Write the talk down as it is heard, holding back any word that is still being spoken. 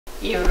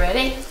You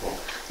ready?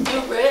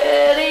 You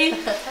ready?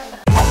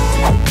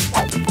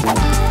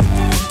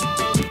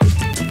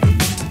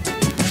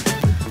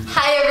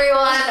 Hi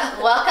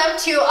everyone, welcome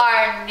to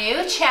our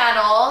new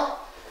channel,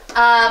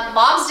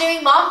 Mom's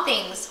Doing Mom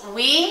Things.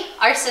 We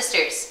are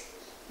sisters.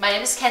 My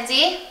name is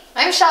Kenzie.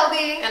 I'm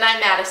Shelby. And I'm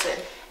Madison.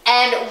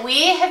 And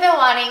we have been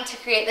wanting to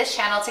create this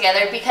channel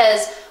together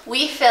because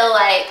we feel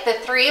like the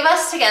three of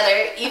us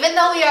together, even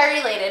though we are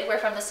related, we're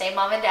from the same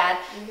mom and dad,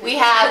 we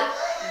have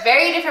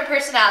very different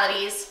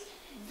personalities,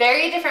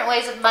 very different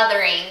ways of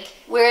mothering.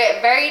 We're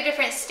at very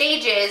different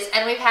stages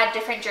and we've had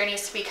different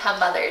journeys to become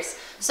mothers.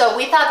 So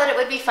we thought that it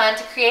would be fun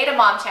to create a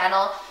mom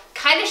channel,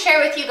 kind of share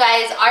with you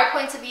guys our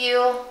points of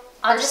view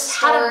on just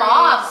how to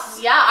mom.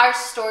 Yeah, our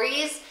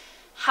stories,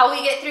 how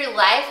we get through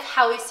life,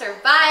 how we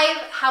survive,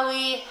 how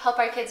we help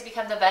our kids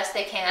become the best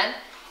they can.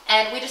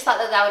 And we just thought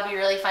that that would be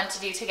really fun to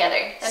do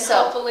together. And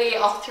so hopefully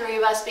all three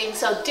of us being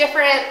so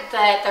different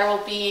that there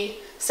will be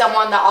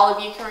someone that all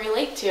of you can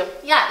relate to.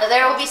 Yeah, that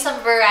there will be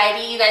some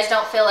variety. You guys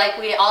don't feel like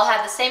we all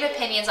have the same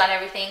opinions on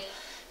everything,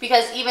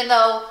 because even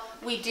though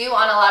we do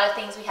on a lot of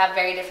things, we have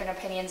very different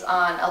opinions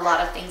on a lot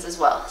of things as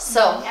well.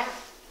 So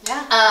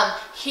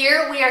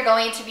here we are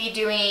going to be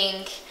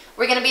doing,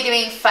 we're going to be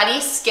doing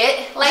funny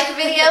skit-like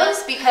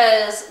videos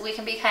because we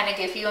can be kind of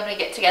goofy when we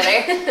get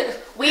together.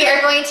 We are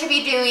going to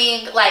be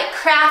doing like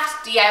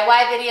craft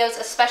DIY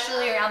videos,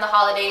 especially around the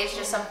holidays,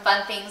 just some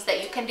fun things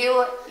that you can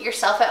do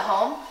yourself at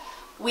home.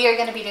 We are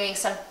going to be doing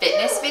some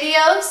fitness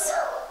videos.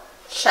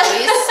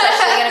 Shelby's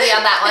especially going to be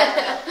on that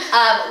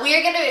one. We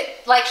are going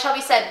to, like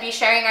Shelby said, be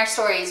sharing our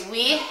stories.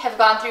 We have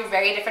gone through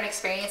very different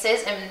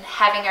experiences in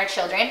having our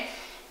children.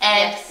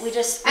 And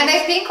and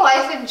I think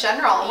life in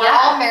general. We're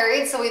all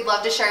married, so we'd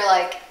love to share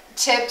like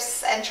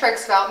tips and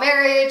tricks about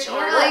marriage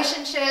or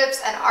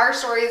relationships and our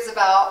stories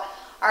about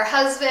our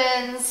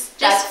husbands.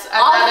 Just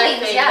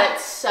another thing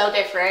that's so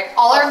different.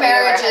 All our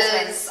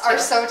marriages are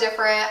so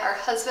different. Our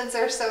husbands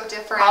are so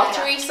different. All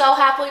three so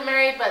happily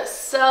married, but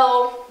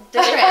so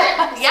different.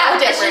 Yeah,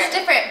 it's just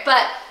different.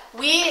 But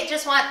we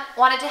just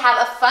wanted to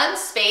have a fun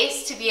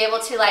space to be able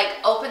to like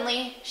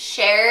openly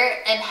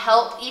share and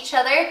help each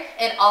other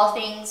in all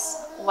things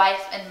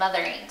wife and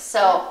mothering.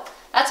 So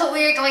that's what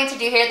we're going to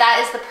do here.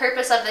 That is the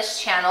purpose of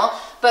this channel.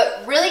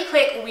 But really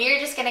quick, we're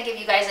just going to give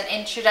you guys an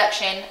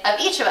introduction of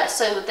each of us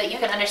so that you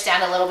can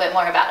understand a little bit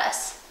more about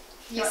us.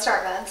 You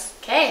start, Mads.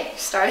 Okay,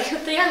 starting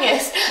with the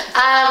youngest.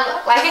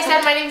 Like I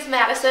said, my name's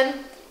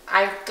Madison.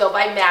 I go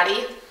by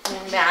Maddie,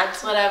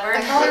 Mads, whatever.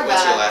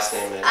 What's your last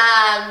name?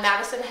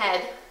 Madison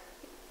Head.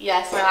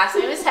 Yes, my last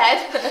name is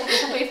Head.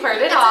 We've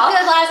heard it all. It's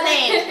a good last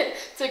name.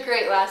 It's a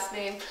great last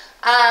name.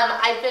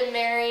 I've been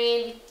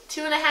married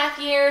 2.5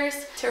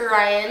 years to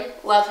Ryan.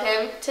 Love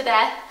him to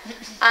death.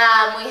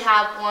 We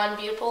have one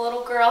beautiful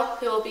little girl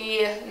who will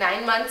be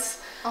 9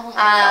 months. Oh my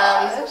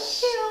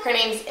gosh. Her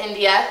name's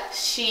India.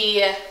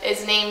 She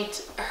is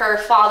named, her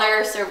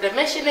father served a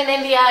mission in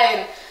India,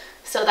 and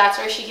so that's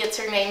where she gets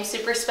her name.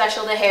 Super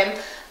special to him.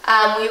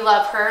 We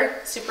love her.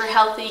 Super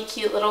healthy,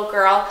 cute little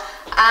girl.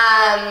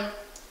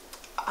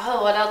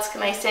 Oh, what else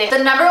can I say?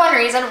 The number one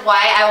reason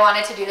why I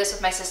wanted to do this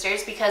with my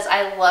sisters, because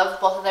I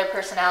love both of their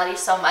personalities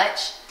so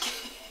much.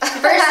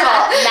 First of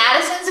all,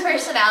 Madison's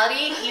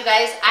personality, you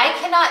guys, I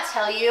cannot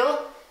tell you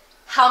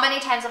how many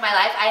times in my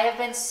life I have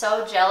been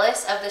so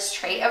jealous of this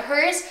trait of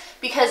hers,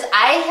 because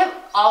I have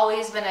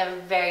always been a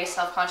very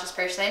self-conscious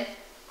person.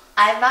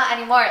 I'm not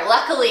anymore,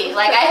 luckily.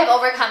 Like, I have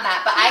overcome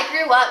that. But I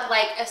grew up,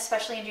 like,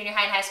 especially in junior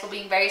high and high school,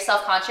 being very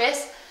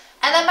self-conscious.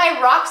 And then my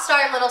rock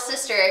star little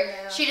sister,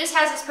 she just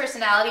has this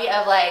personality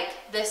of like,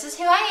 this is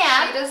who I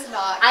am. She does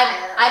not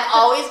care. I'm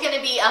always going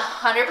to be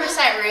 100%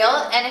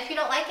 real. And if you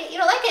don't like it, you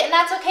don't like it. And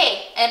that's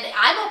okay. And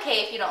I'm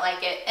okay if you don't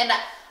like it. And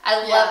I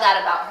love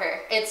that about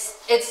her. It's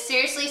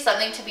seriously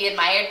something to be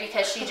admired,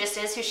 because she just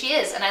is who she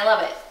is. And I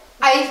love it.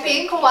 I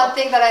think one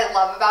thing that I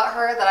love about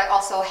her that I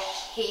also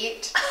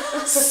hate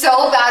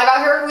so bad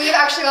about her, we've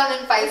actually gotten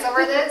in fights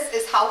over this,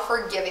 is how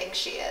forgiving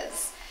she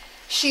is.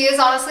 She is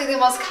honestly the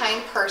most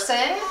kind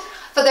person,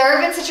 but there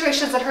have been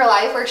situations in her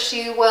life where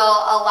she will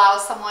allow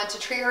someone to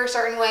treat her a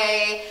certain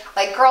way,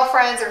 like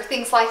girlfriends or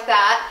things like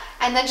that,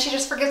 and then she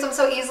just forgives them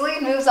so easily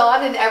and moves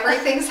on and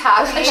everything's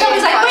happy. And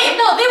Shelby's like, wait,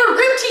 no, they were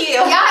rude to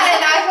you. Yeah,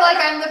 and I feel like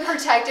I'm the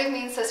protective,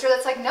 mean sister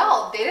that's like,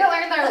 no, they didn't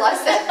learn their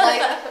lesson.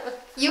 Like,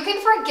 you can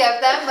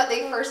forgive them, but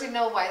they first need to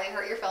know why they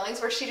hurt your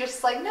feelings, where she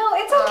just like, no,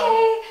 it's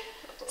okay.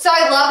 So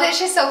I love that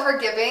she's so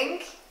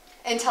forgiving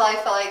until I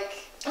feel like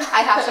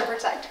I have to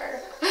protect her.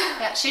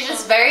 Yeah, she's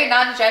just very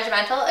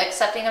non-judgmental,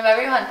 accepting of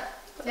everyone.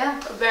 Yeah.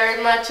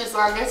 Very much, as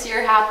long as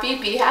you're happy,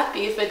 be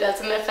happy. If it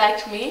doesn't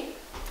affect me,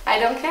 I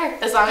don't care.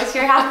 As long as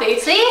you're happy.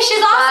 See,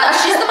 she's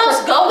awesome. She's the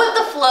most go with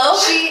the flow,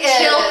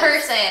 chill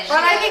person.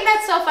 But I think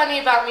that's so funny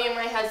about me and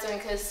my husband,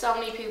 because so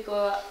many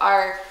people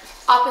are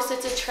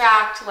opposites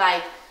attract.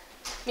 Like,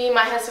 me and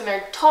my husband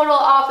are total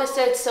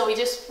opposites, so we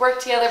just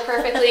work together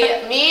perfectly.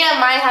 Me and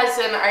my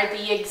husband are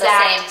the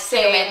exact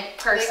same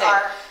person. They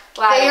are.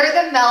 Like, they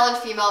are the male and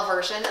female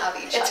version of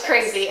each other. it's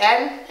crazy,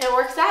 and it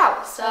works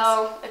out.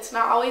 So it's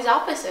not always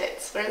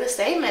opposites. We're the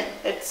same, and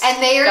it's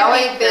And they are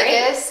going the great.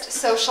 biggest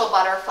social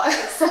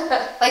butterflies.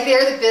 Like,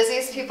 they're the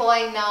busiest people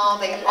I know.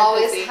 They They're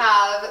always busy.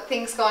 have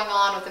things going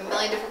on with a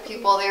million different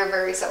people. They are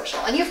very social.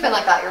 And you've been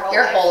like that your whole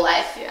Your life. whole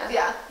life. Yeah.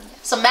 Yeah.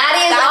 So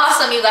Maddie is That's-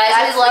 awesome, you guys.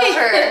 that's We love me.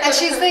 her. And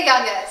she's the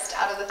youngest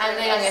out of the three. I'm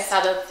the of us. youngest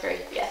out of the three.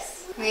 Yes.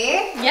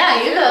 Me?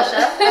 Yeah, you go,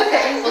 Shel.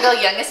 Okay. We'll go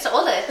youngest to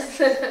oldest.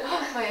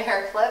 My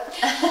hair flipped.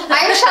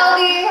 I'm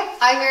Shelby.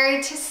 I'm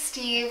married to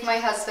Steve, my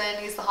husband.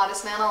 He's the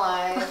hottest man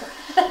alive.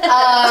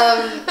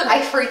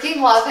 I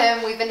freaking love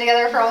him. We've been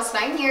together for almost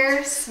 9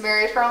 years,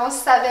 married for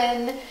almost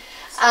 7.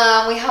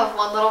 We have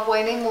one little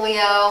boy named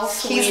Leo.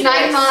 He's Sweetest.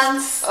 9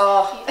 months.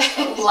 Oh,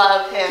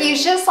 love him.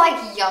 He's just like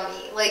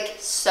yummy, like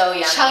So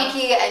yummy.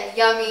 chunky and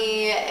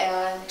yummy.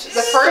 And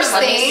the first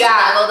Let me thing,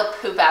 snuggle the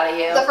poop out of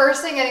you. the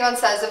first thing anyone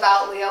says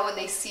about Leo when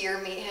they see or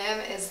meet him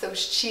is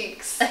those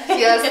cheeks.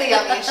 He has the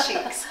yummiest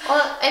cheeks.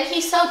 Well, and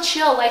he's so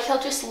chill. Like, he'll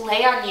just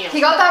lay on you.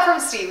 He got that from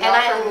Steve, and not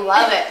I from me.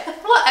 love it.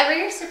 Whatever,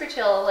 you're super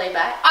chill, laid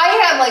back.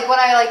 I am like when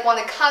I like want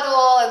to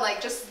cuddle and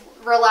like just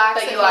relax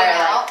But and you hang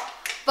are, out.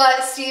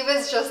 But Steve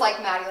is just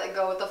like Maddie, like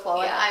go with the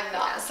flow, Yeah, and I'm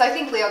not. yeah. So I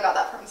think Leo got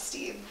that from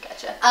Steve.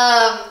 Gotcha.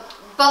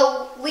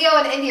 But Leo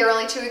and Indy are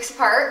only 2 weeks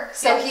apart,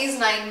 so Yes. he's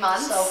 9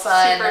 months. So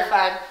fun. Super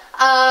fun.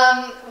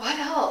 What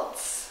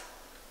else?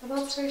 What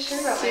else do I share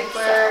about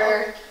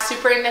myself?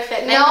 Super into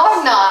fitness. No,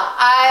 I'm not.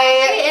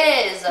 He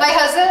is. My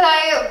husband and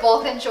I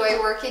both enjoy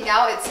working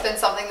out. It's been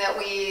something that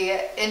we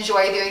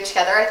enjoy doing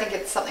together. I think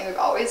it's something we've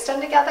always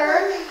done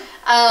together.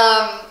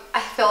 I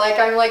feel like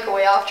I'm like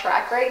way off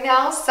track right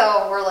now,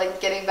 so we're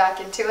like getting back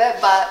into it.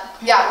 But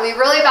yeah, we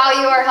really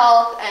value our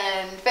health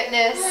and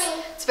fitness.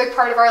 It's a big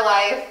part of our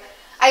life.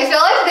 I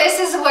feel like this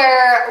is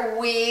where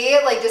we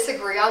like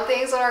disagree on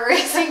things when we're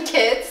raising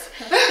kids,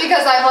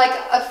 because I'm like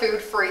a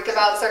food freak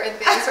about certain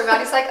things. Where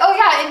Maddie's like, oh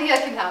yeah,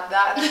 India can have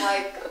that. And I'm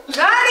like,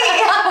 Maddie,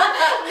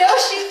 no,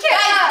 she Guys,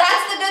 can't.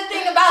 that's the good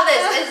thing about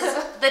this is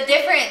the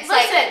difference,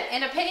 like Listen,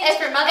 in opinions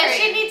for mothering.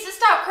 If she needs to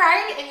stop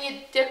crying and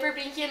you dip her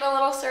binky in a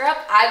little syrup,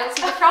 I don't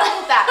see the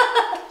problem with that.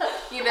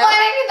 You know? Well, I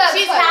mean, that's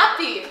she's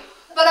funny. happy.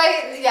 But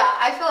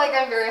I feel like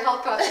I'm very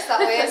health conscious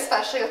that way,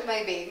 especially with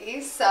my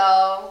baby.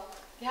 So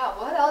yeah,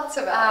 what else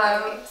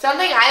about me?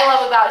 Something I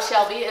love about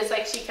Shelby is,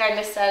 like she kind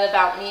of said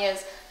about me,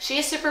 is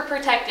she's super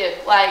protective.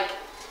 Like,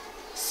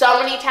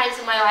 so many times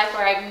in my life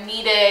where I've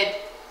needed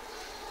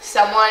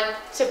someone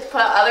to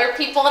put other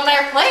people in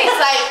their place.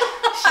 Like,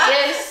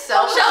 she is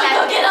so Shelby,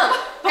 go get 'em.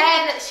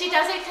 And she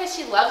does it because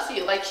she loves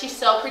you. Like, she's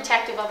so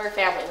protective of her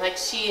family. Like,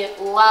 she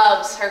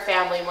loves her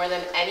family more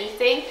than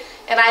anything.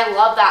 And I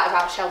love that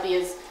about Shelby,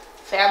 is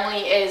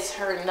family is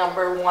her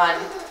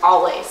 #1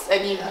 always.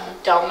 And you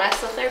don't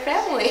mess with their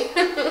family.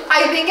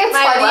 I think it's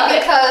I love funny it.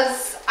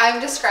 because I'm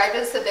described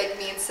as the big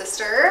mean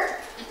sister,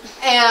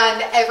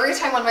 and every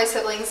time one of my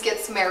siblings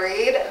gets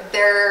married,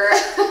 their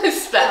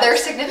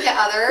significant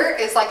other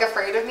is like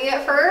afraid of me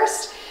at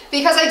first,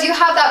 because I do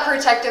have that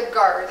protective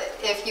guard.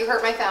 If you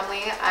hurt my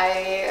family, I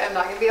am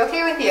not going to be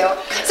okay with you.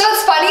 So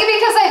it's funny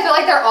because I feel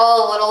like they're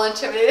all a little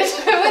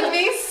intimidated with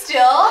me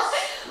still.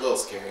 A little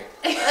scary.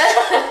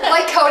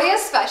 Like Cody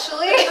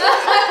especially.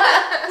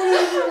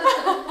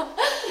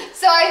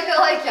 So I feel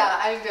like, yeah,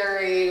 I'm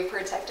very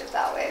protective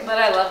that way. But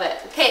I love it.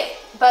 Okay,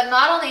 but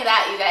not only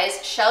that, you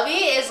guys,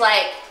 Shelby is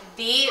like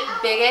the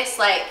biggest,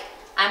 like,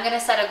 I'm gonna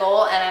set a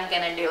goal and I'm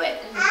gonna do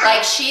it.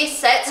 Like, she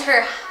sets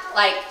her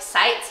like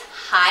sights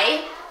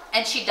high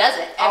and she does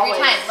it every Always.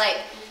 time. Like,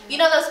 you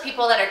know those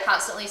people that are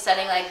constantly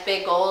setting like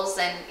big goals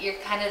and you're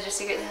kind of just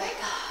secretly like,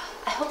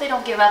 "Oh, I hope they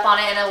don't give up on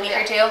it in a week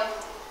or two."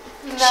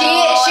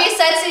 She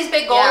sets these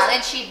big goals Yeah.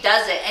 and she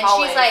does it, and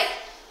Always. she's like,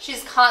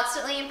 she's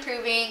constantly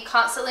improving,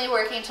 constantly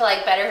working to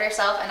like better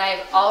herself, and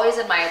I've always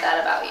admired that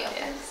about you.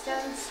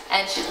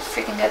 And she's a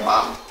freaking good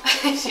mom.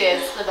 She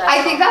is the best.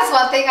 I think that's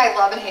one thing I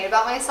love and hate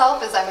about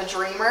myself is I'm a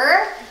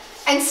dreamer.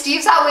 And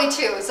Steve's that way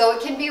too, so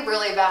it can be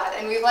really bad.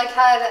 And we've like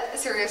had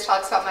serious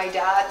talks about my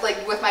dad,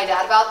 like with my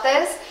dad about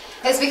this,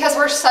 is because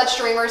we're such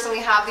dreamers and we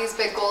have these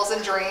big goals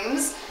and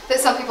dreams that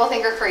some people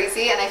think are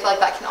crazy, and I feel like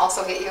that can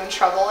also get you in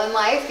trouble in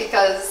life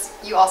because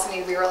you also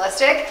need to be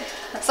realistic.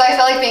 So I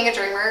feel like being a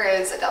dreamer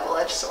is a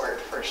double-edged sword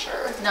for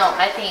sure. No,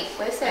 I think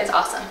Listen. it's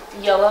awesome.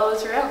 YOLO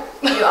is real.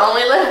 You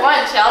only live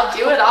once, y'all.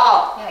 Do it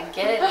all. Yeah,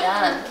 get it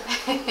done.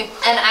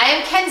 And I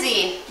am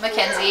Kenzie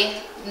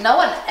McKenzie. No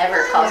one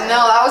ever calls me.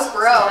 No, that was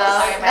gross.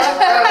 Sorry, That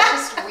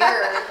was gross. Just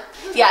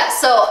weird. Yeah,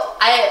 so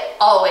I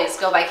always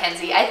go by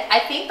Kenzie. I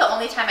think the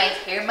only time I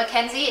hear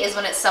Mackenzie is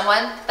when it's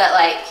someone that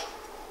like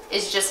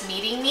is just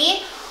meeting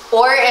me,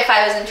 or if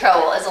I was in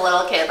trouble as a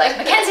little kid, like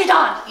Mackenzie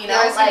Dawn, you know,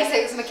 I was like gonna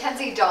say it was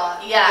Mackenzie Dawn.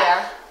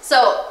 yeah.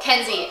 So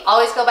Kenzie,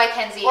 always go by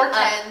Kenzie Or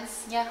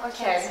Kens. Yeah, or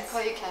Kens. Kens.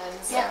 Call you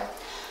Kens. Yeah.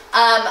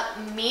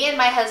 Me and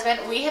my husband,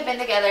 we have been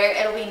together.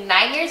 It'll be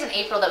 9 years in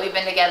April that we've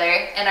been together,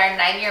 and our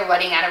 9-year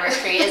wedding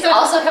anniversary is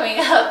also coming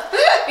up.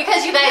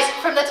 Because you guys,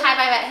 from the time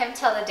I met him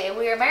till the day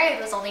we were married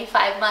was only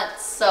 5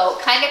 months. So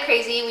kind of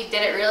crazy. We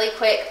did it really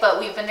quick, but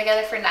we've been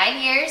together for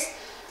 9 years.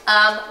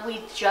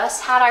 We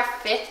just had our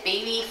 5th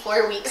baby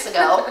 4 weeks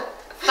ago.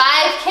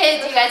 5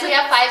 kids, you guys, we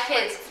have 5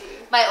 kids.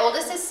 My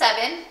oldest is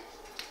 7,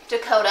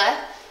 Dakota.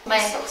 My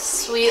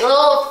sweet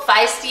little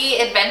feisty,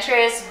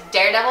 adventurous,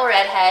 daredevil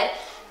redhead.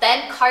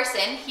 Then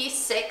Carson, he's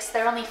 6.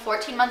 They're only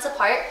 14 months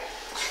apart.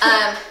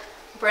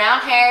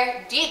 Brown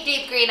hair,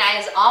 deep green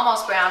eyes,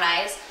 almost brown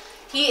eyes.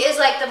 He is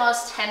like the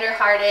most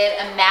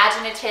tender-hearted,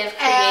 imaginative,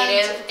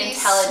 creative,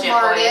 intelligent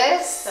boy.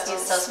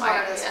 He's so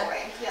smart.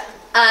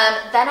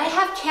 Then I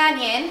have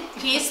Canyon.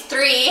 He's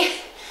 3.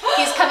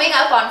 He's coming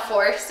up on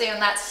 4 soon.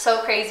 That's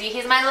so crazy.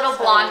 He's my little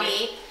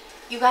blondie.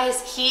 You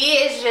guys, he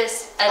is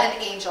just an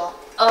angel.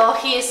 Oh,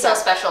 he is so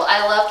special.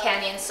 I love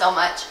Canyon so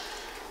much.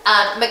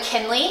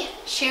 McKinley,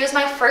 she was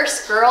my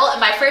first girl,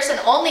 my first and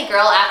only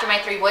girl after my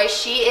 3 boys.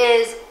 She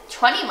is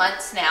 20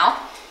 months now,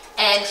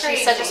 and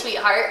she's such a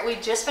sweetheart. We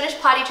just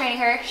finished potty training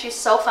her. She's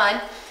so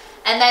fun.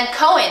 And then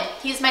Cohen,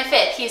 he's my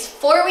 5th. He's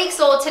 4 weeks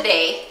old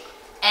today,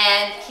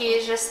 and he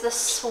is just the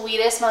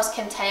sweetest, most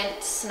content,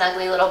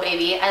 snuggly little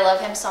baby. I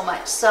love him so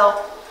much.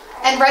 So,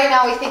 and right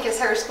now we think his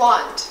hair is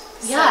blonde.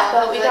 Yeah,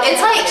 but we don't.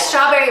 It's like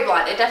strawberry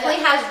blonde. It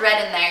definitely has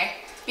red in there.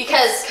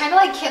 Because it's kind of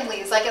like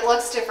Kinley's, like it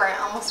looks different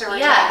almost every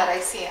time that I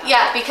see him.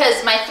 Yeah,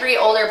 because my 3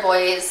 older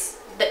boys,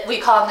 we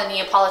call them the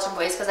Neapolitan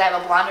boys because I have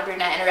a blonde, a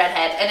brunette, and a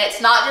redhead. And it's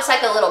not just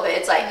like a little bit,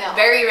 it's like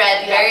very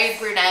red, very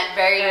brunette,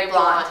 very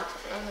blonde.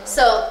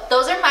 So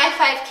those are my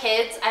 5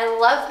 kids. I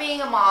love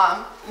being a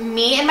mom.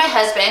 Me and my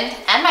husband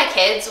and my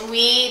kids,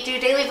 we do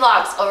daily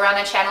vlogs over on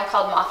a channel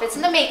called Moffats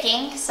in the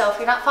Making. So if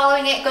you're not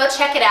following it, go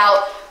check it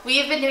out.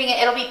 We've been doing it,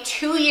 it'll be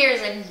 2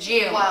 years in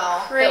June.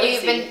 Wow,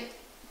 crazy. We've been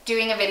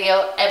doing a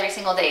video every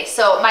single day.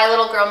 So my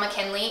little girl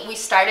McKinley, we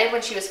started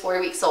when she was 4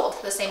 weeks old,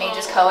 the same age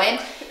as Cohen.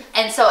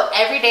 And so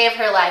every day of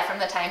her life from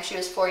the time she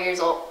was 4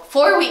 weeks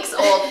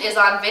old is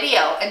on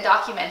video and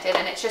documented,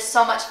 and it's just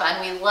so much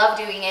fun. We love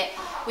doing it.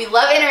 We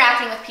love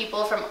interacting with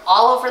people from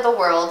all over the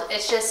world.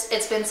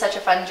 It's been such a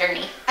fun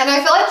journey. And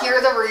I feel like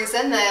you're the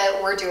reason that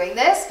we're doing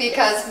this,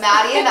 because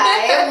Maddie and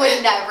I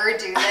would never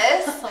do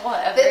this.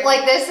 Whatever.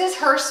 Like, this is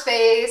her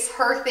space,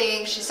 her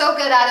thing. She's so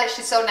good at it.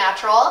 She's so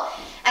natural.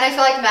 And I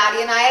feel like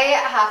Maddie and I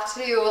have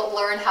to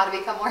learn how to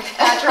become more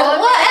natural.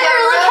 Whatever,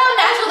 look how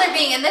natural they're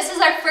being. And this is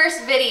our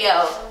first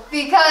video.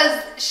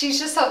 Because she's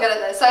just so good at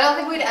this. I don't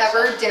think we'd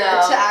ever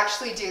dare to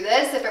actually do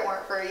this if it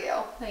weren't for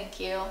you. Thank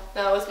you.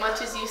 No, as much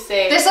as you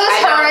say, this was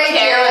her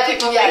idea. What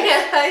people think.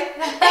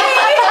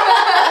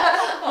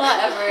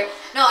 Whatever.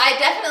 No, I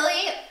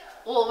definitely,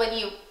 well, when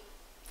you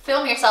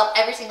film yourself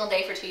every single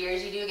day for 2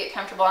 years, you do get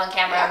comfortable on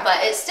camera. But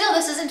it's still,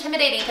 this is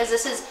intimidating because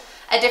this is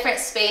a different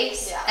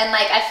space. And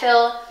like, I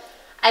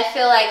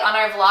feel like on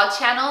our vlog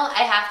channel,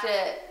 I have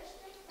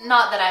to,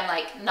 not that I'm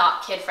like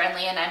not kid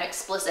friendly and I'm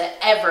explicit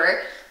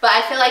ever, but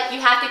I feel like you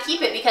have to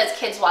keep it because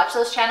kids watch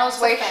those channels.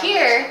 Where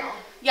here,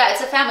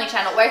 it's a family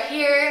channel. Where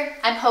here,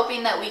 I'm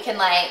hoping that we can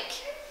like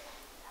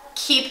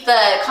keep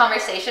the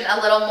conversation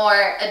a little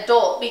more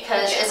adult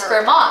because it's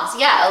for moms.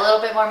 Yeah, a little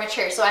bit more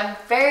mature. So I'm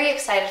very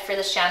excited for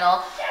this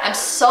channel. I'm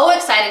so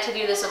excited to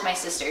do this with my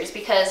sisters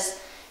because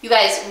you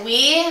guys,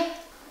 we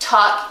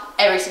talk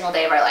every single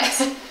day of our lives.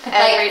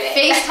 Every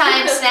day.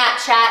 FaceTime,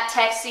 Snapchat,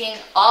 texting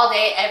all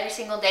day, every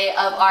single day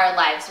of our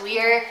lives. We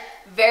are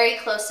very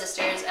close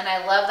sisters and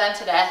I love them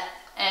to death.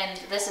 And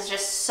this is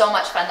just so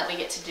much fun that we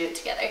get to do it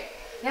together.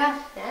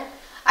 Yeah.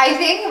 I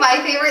think my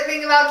favorite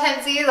thing about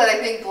Kenzie that I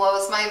think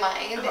blows my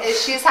mind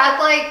is she's had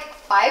like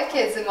 5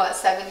 kids in what,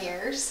 7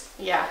 years?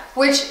 Yeah.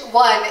 Which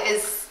one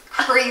is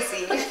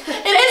crazy. It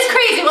is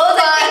crazy. What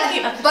was I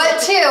thinking?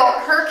 But 2,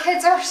 her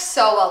kids are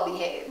so well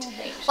behaved.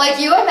 Like,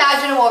 you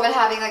imagine a woman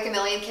having like 1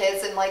 million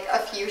kids in like a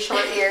few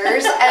short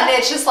years and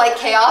it's just like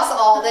chaos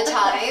all the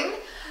time.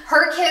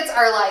 Her kids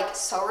are like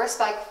so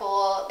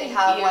respectful. They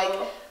have like,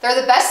 they're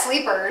the best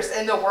sleepers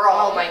in the world.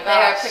 Oh my gosh. They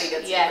are pretty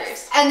good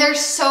sleepers. And they're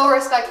so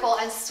respectful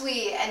and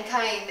sweet and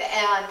kind,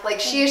 and like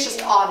she is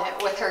just on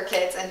it with her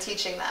kids and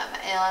teaching them,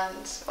 and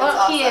it's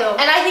awesome.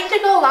 And I think to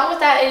go along with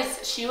that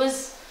is she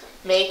was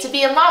made to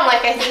be a mom.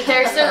 Like, I think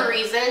there's a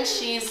reason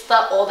she's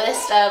the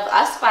oldest of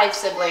us 5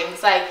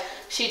 siblings. Like,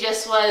 she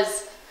just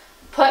was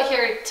put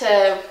here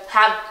to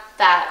have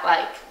that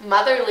like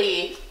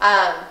motherly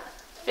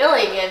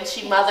feeling, and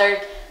she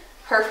mothered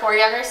her 4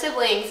 younger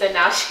siblings, and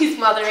now she's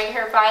mothering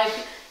her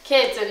 5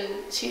 kids,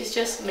 and she's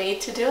just made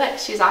to do it.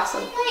 She's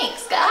awesome.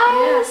 Thanks,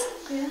 guys.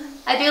 Yeah.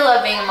 I do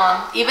love being a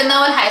mom. Even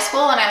though in high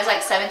school when I was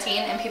like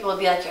 17 and people would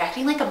be like, you're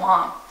acting like a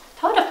mom.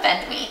 That would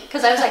offend me.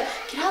 Because I was like,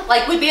 get out.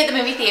 Like, we'd be at the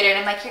movie theater and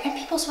I'm like, you're in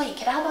people's way.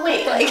 Get out of the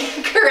way. Like,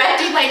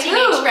 correcting my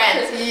teenage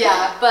friends.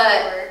 Yeah.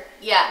 But,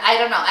 yeah, I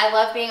don't know. I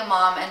love being a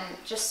mom and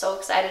just so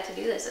excited to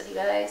do this with you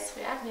guys.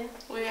 Yeah.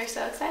 We are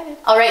so excited.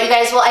 All right, you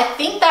guys. Well, I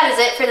think that is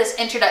it for this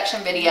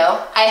introduction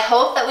video. I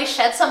hope that we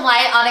shed some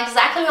light on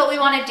exactly what we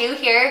want to do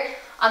here,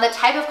 on the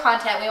type of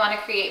content we want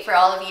to create for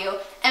all of you.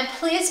 And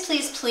please,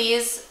 please,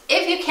 please,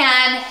 if you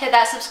can, hit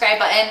that subscribe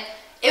button.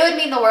 It would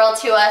mean the world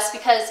to us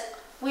because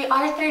We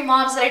are 3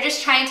 moms that are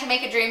just trying to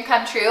make a dream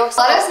come true.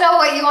 So let us know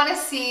what you want to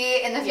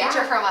see in the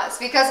future from us,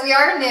 because we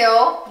are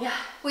new. Yeah.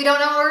 We don't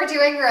know what we're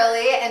doing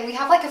really, and we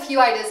have like a few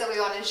ideas that we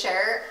want to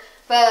share.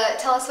 But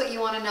tell us what you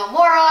want to know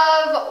more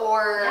of,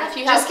 or if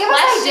you just have give us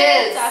questions,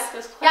 ideas. ask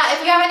us questions. Yeah,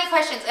 if you have any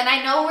questions, and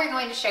I know we're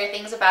going to share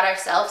things about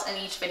ourselves in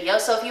each video,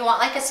 so if you want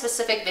like a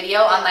specific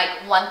video on like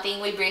one thing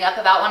we bring up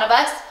about one of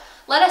us,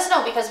 let us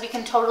know, because we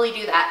can totally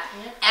do that.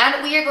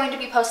 And we are going to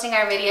be posting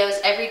our videos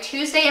every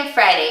Tuesday and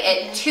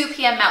Friday at 2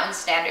 p.m. Mountain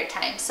Standard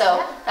Time.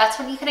 So that's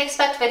when you can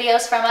expect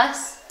videos from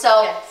us.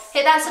 So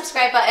hit that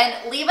subscribe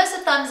button, leave us a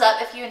thumbs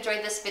up if you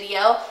enjoyed this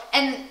video,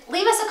 and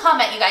leave us a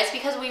comment, you guys,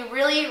 because we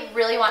really,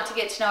 really want to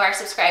get to know our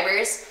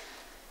subscribers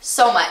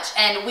so much.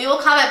 And we will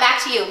comment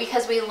back to you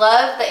because we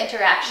love the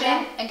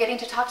interaction and getting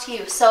to talk to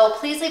you. So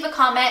please leave a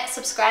comment,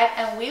 subscribe,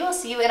 and we will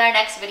see you in our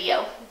next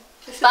video.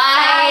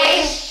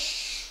 Bye!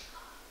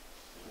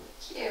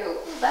 Cute.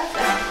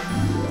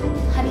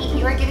 Honey,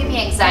 you are giving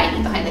me anxiety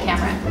behind the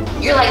camera.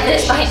 You're like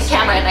this behind the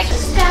camera, and I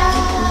just...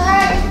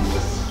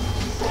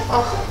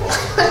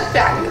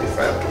 Back to the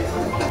front.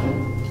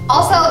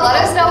 Also, let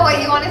us know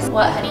what you want to see.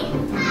 What, honey?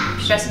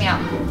 Stress me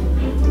out.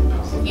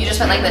 You just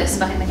went like this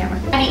behind the camera.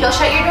 Honey, go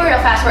shut your door real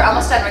fast. We're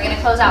almost done. We're gonna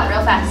close out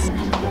real fast.